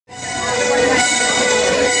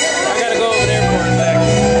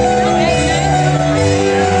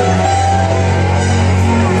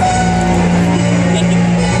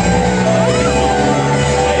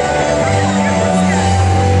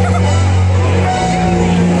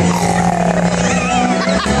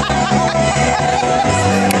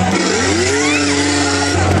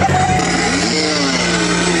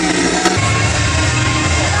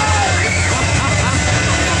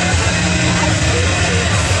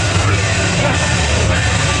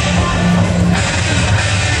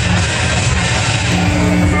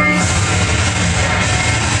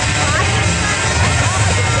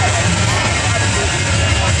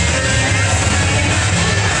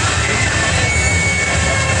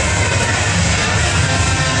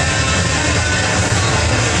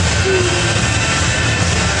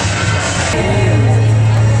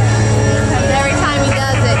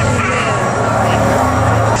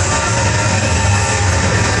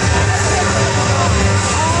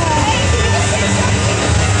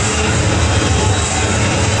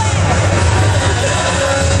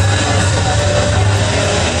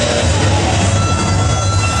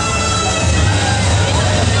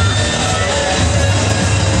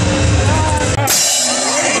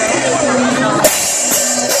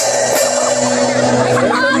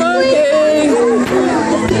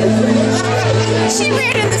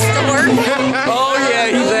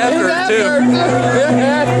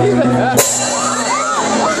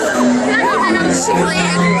basically,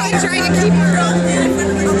 and like trying to keep her up.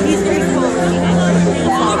 He's very cool.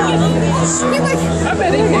 I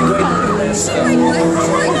bet he can. She like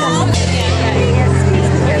what?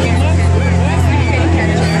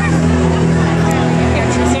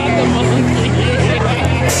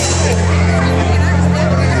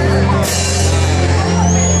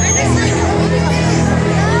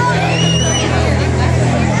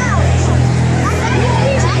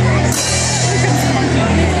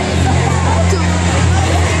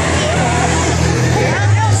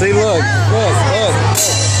 See, look,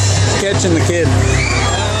 catching the kid. Oh,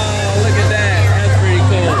 look at that. That's pretty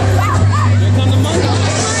cool. Here come the monkey.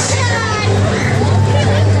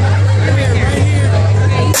 Come here, right here.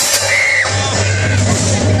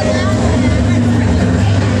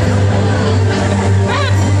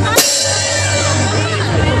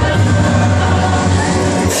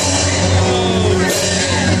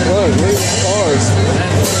 Look at the cars.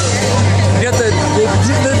 You got the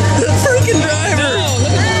freaking driver. No,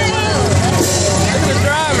 look at the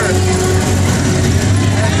driver.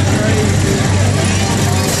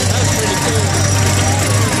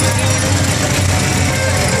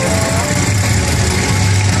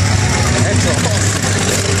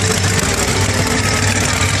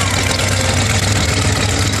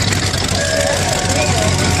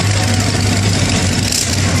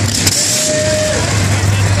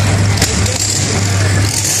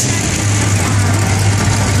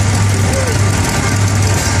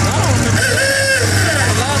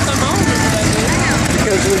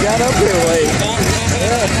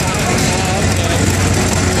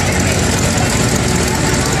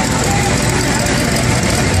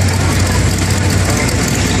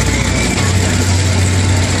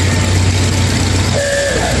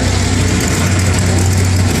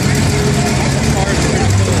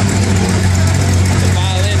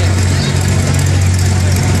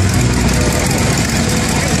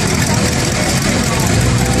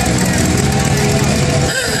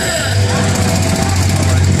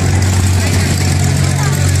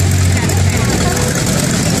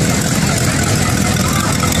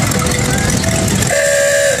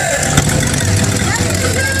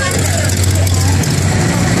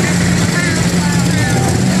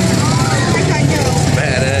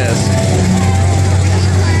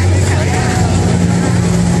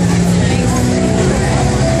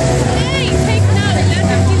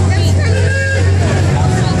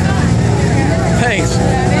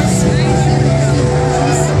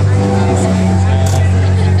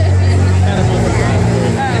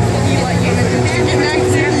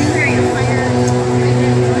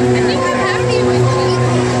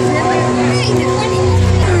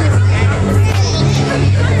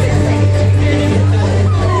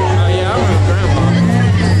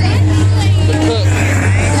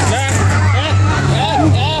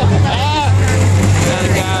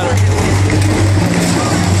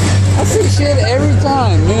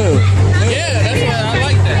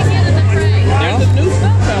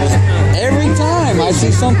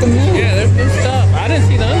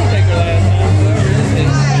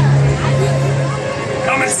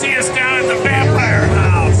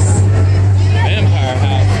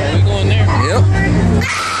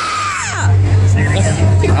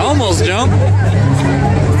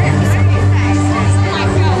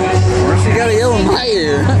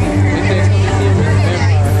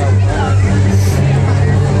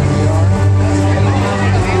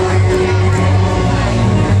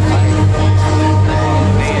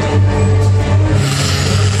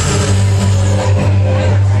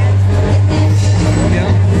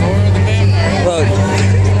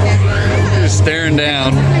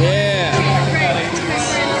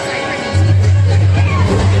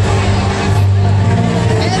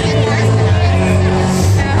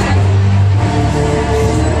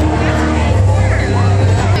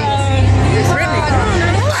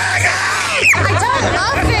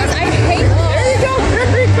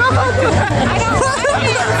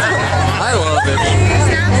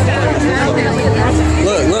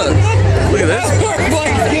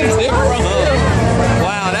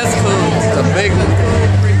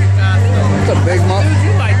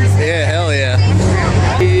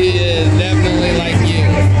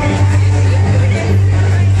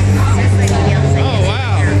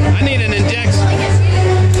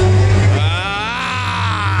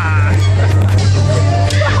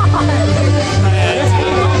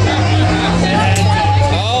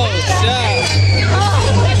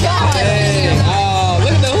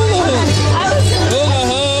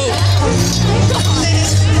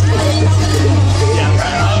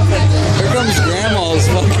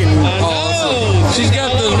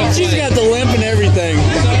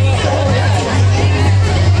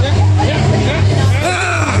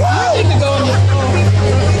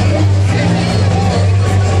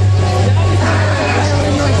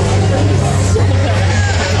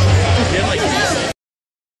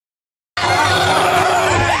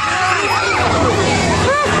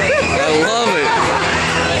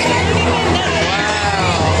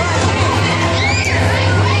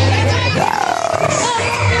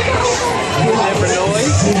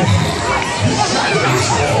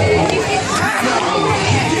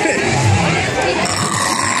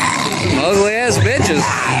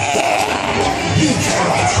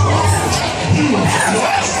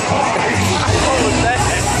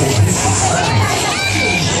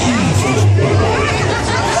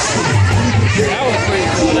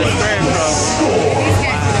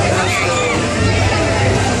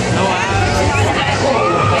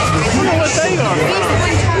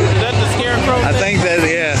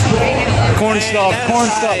 porn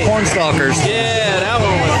stalkers. Yeah, that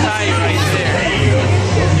one was tight right there.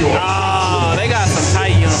 Oh, they got some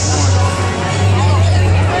tight uniforms.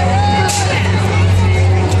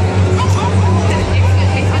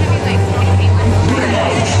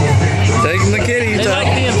 Taking the kitty. They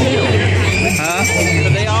like being filmed. Huh?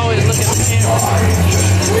 But they always look at the camera.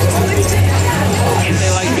 And they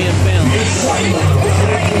like being filmed.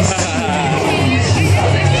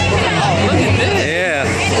 Oh, look at this. Yeah.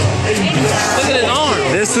 Look at his arm.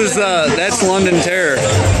 This is that's London Terror.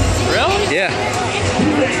 Really? Yeah.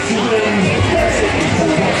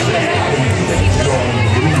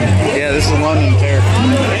 Yeah, this is London Terror.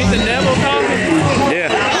 Ain't the devil talking? Yeah.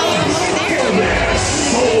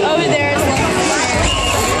 Over there is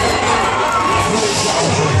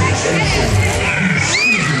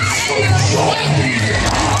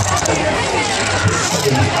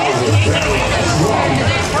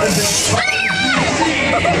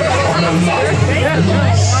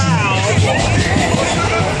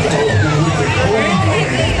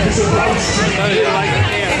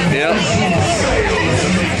Yep.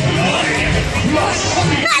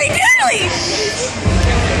 Matty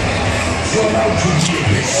Dooley!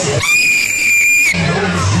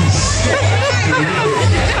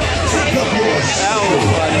 That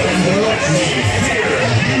was funny.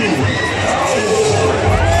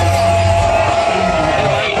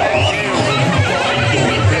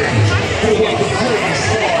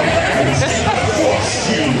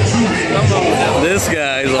 This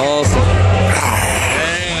guy's awesome. A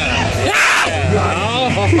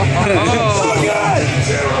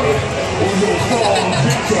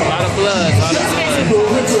lot of blood, a lot of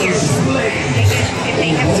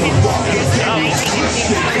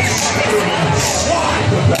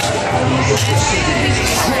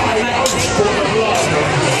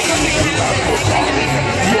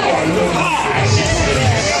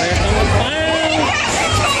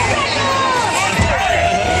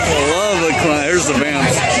I love the clown. Here's the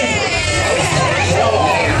vamps.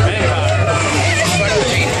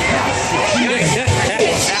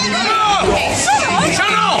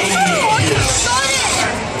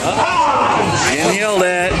 Getting yelled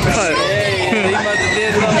at.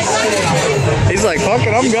 He's like, fuck it,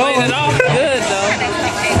 I'm going. Playing it off good though.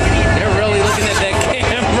 They're really looking at that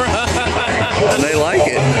camera. And they like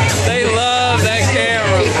it. They love that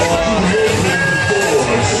camera, boy.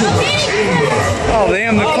 Oh,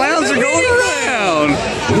 damn, the clowns are going around.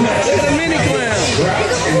 Look at the mini clown.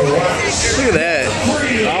 Look at that.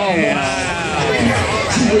 Oh, Yeah. wow.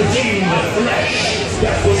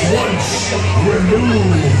 That was once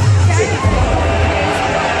removed.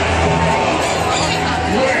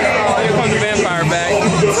 Oh, here comes the vampire back. They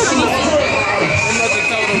must have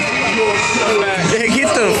told him, come back. Yeah, get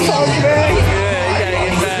the fuck back. Yeah, you gotta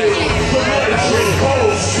get back.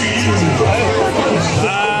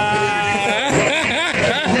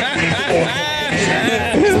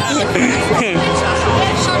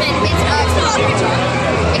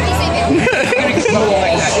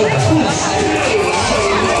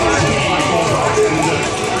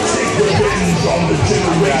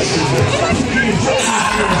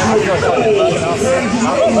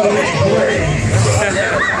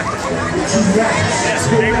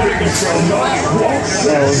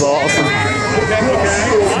 That was awesome.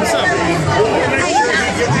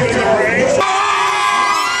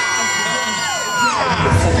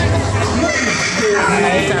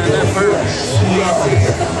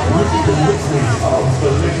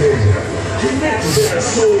 Commit their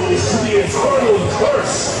souls to the eternal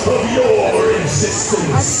curse of your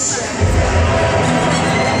existence.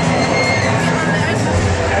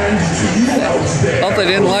 And to you out there, Thought they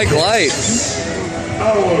didn't like light.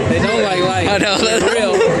 They don't like light. I know, that's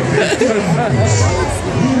real.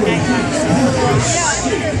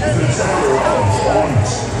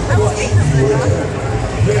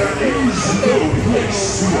 there is no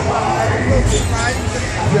place to hide.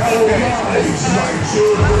 Now rise, my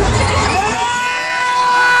children.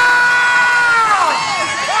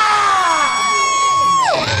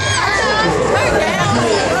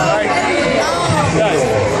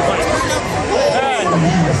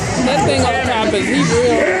 That thing on top, is he real?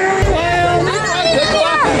 Clown! The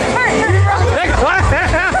clown! The clown!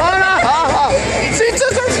 She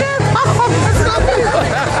took her shirt off!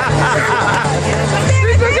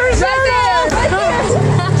 She took her shirt off!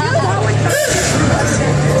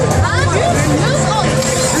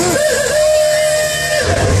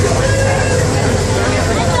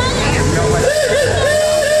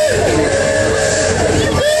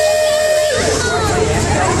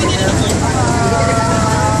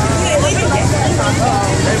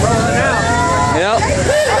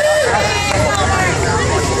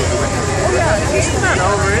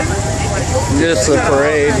 not over, is it? Just a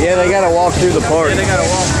parade. Yeah, they gotta walk through the park. Yeah, they gotta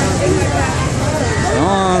walk. Come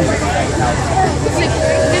on.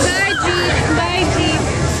 Goodbye, Jeep. Bye, Jeep.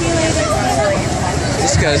 See you later.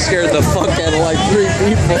 This guy scared the fuck out of like 3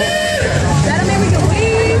 people. That'll make me go,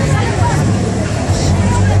 please.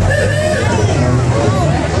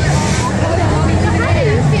 How do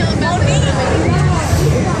you feel about me?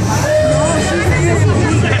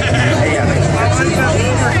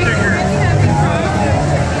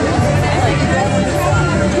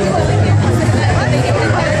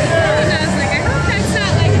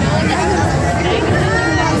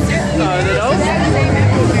 Oh, is it over?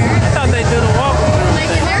 I thought they do the walk.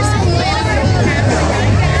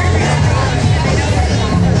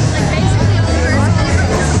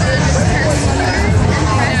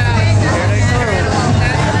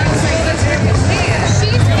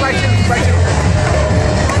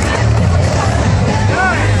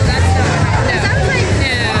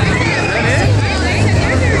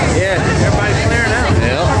 Yeah, everybody's clearing out.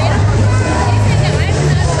 Yeah.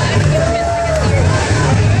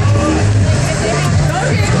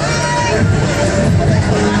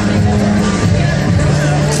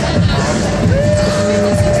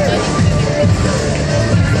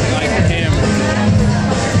 Like the camera.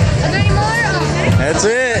 Are there any more? That's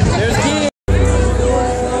it. There's kids.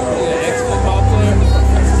 Yeah, extra popular.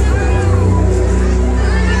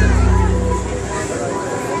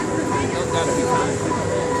 Gotta be kind.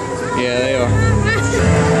 Yeah, they are.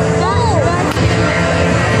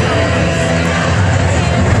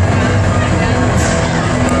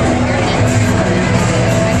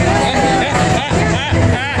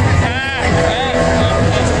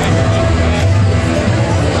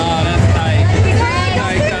 Oh, that's tight.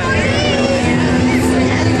 Tight,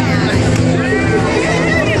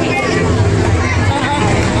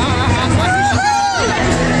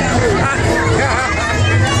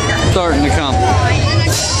 Starting to come.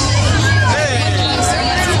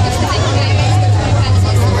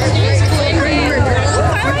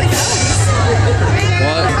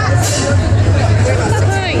 What?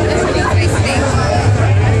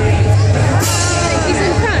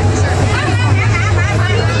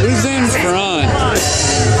 Who's in front?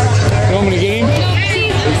 You want me to get him?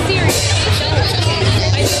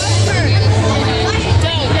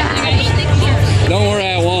 Don't worry,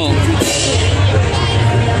 I won't.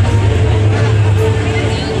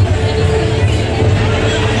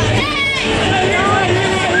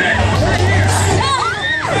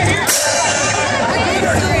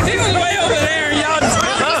 He was way over there, y'all.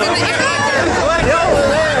 Way over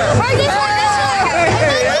there.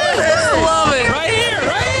 Love it. Right here,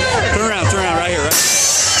 right here. Turn around, right here, right?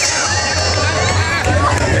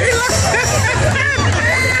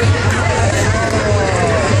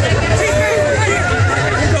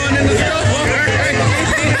 Going in the store.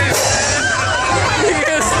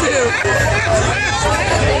 Yes, too.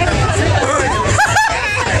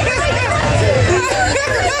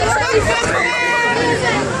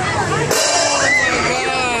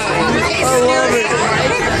 I love it.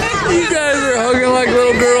 You guys are hugging like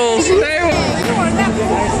little girls.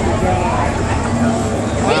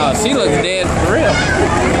 Wow, she looks dead for real.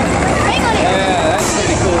 Yeah, that's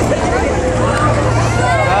pretty cool.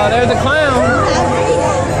 Oh, there's a clown.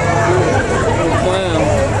 Little clown.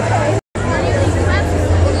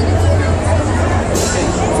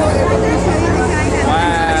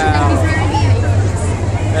 Wow.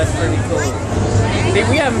 That's pretty cool. See,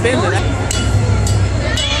 we haven't been to that.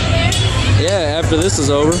 Yeah, after this is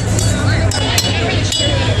over.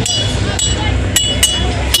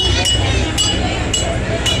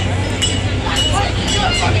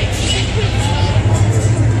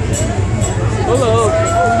 Hello.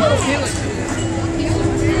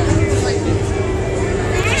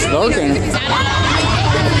 It's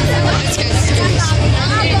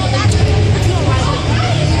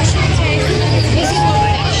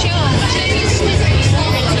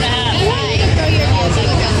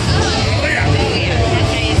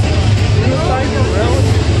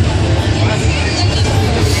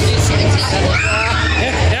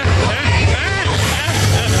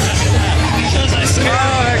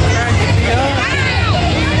dark.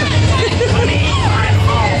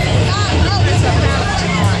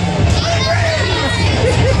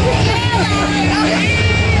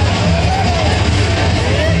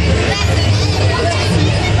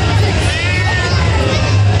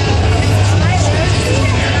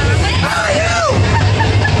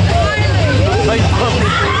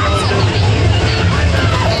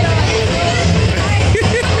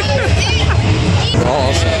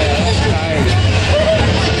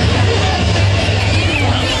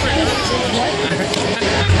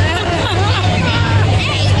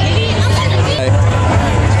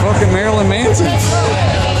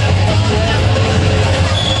 Attention.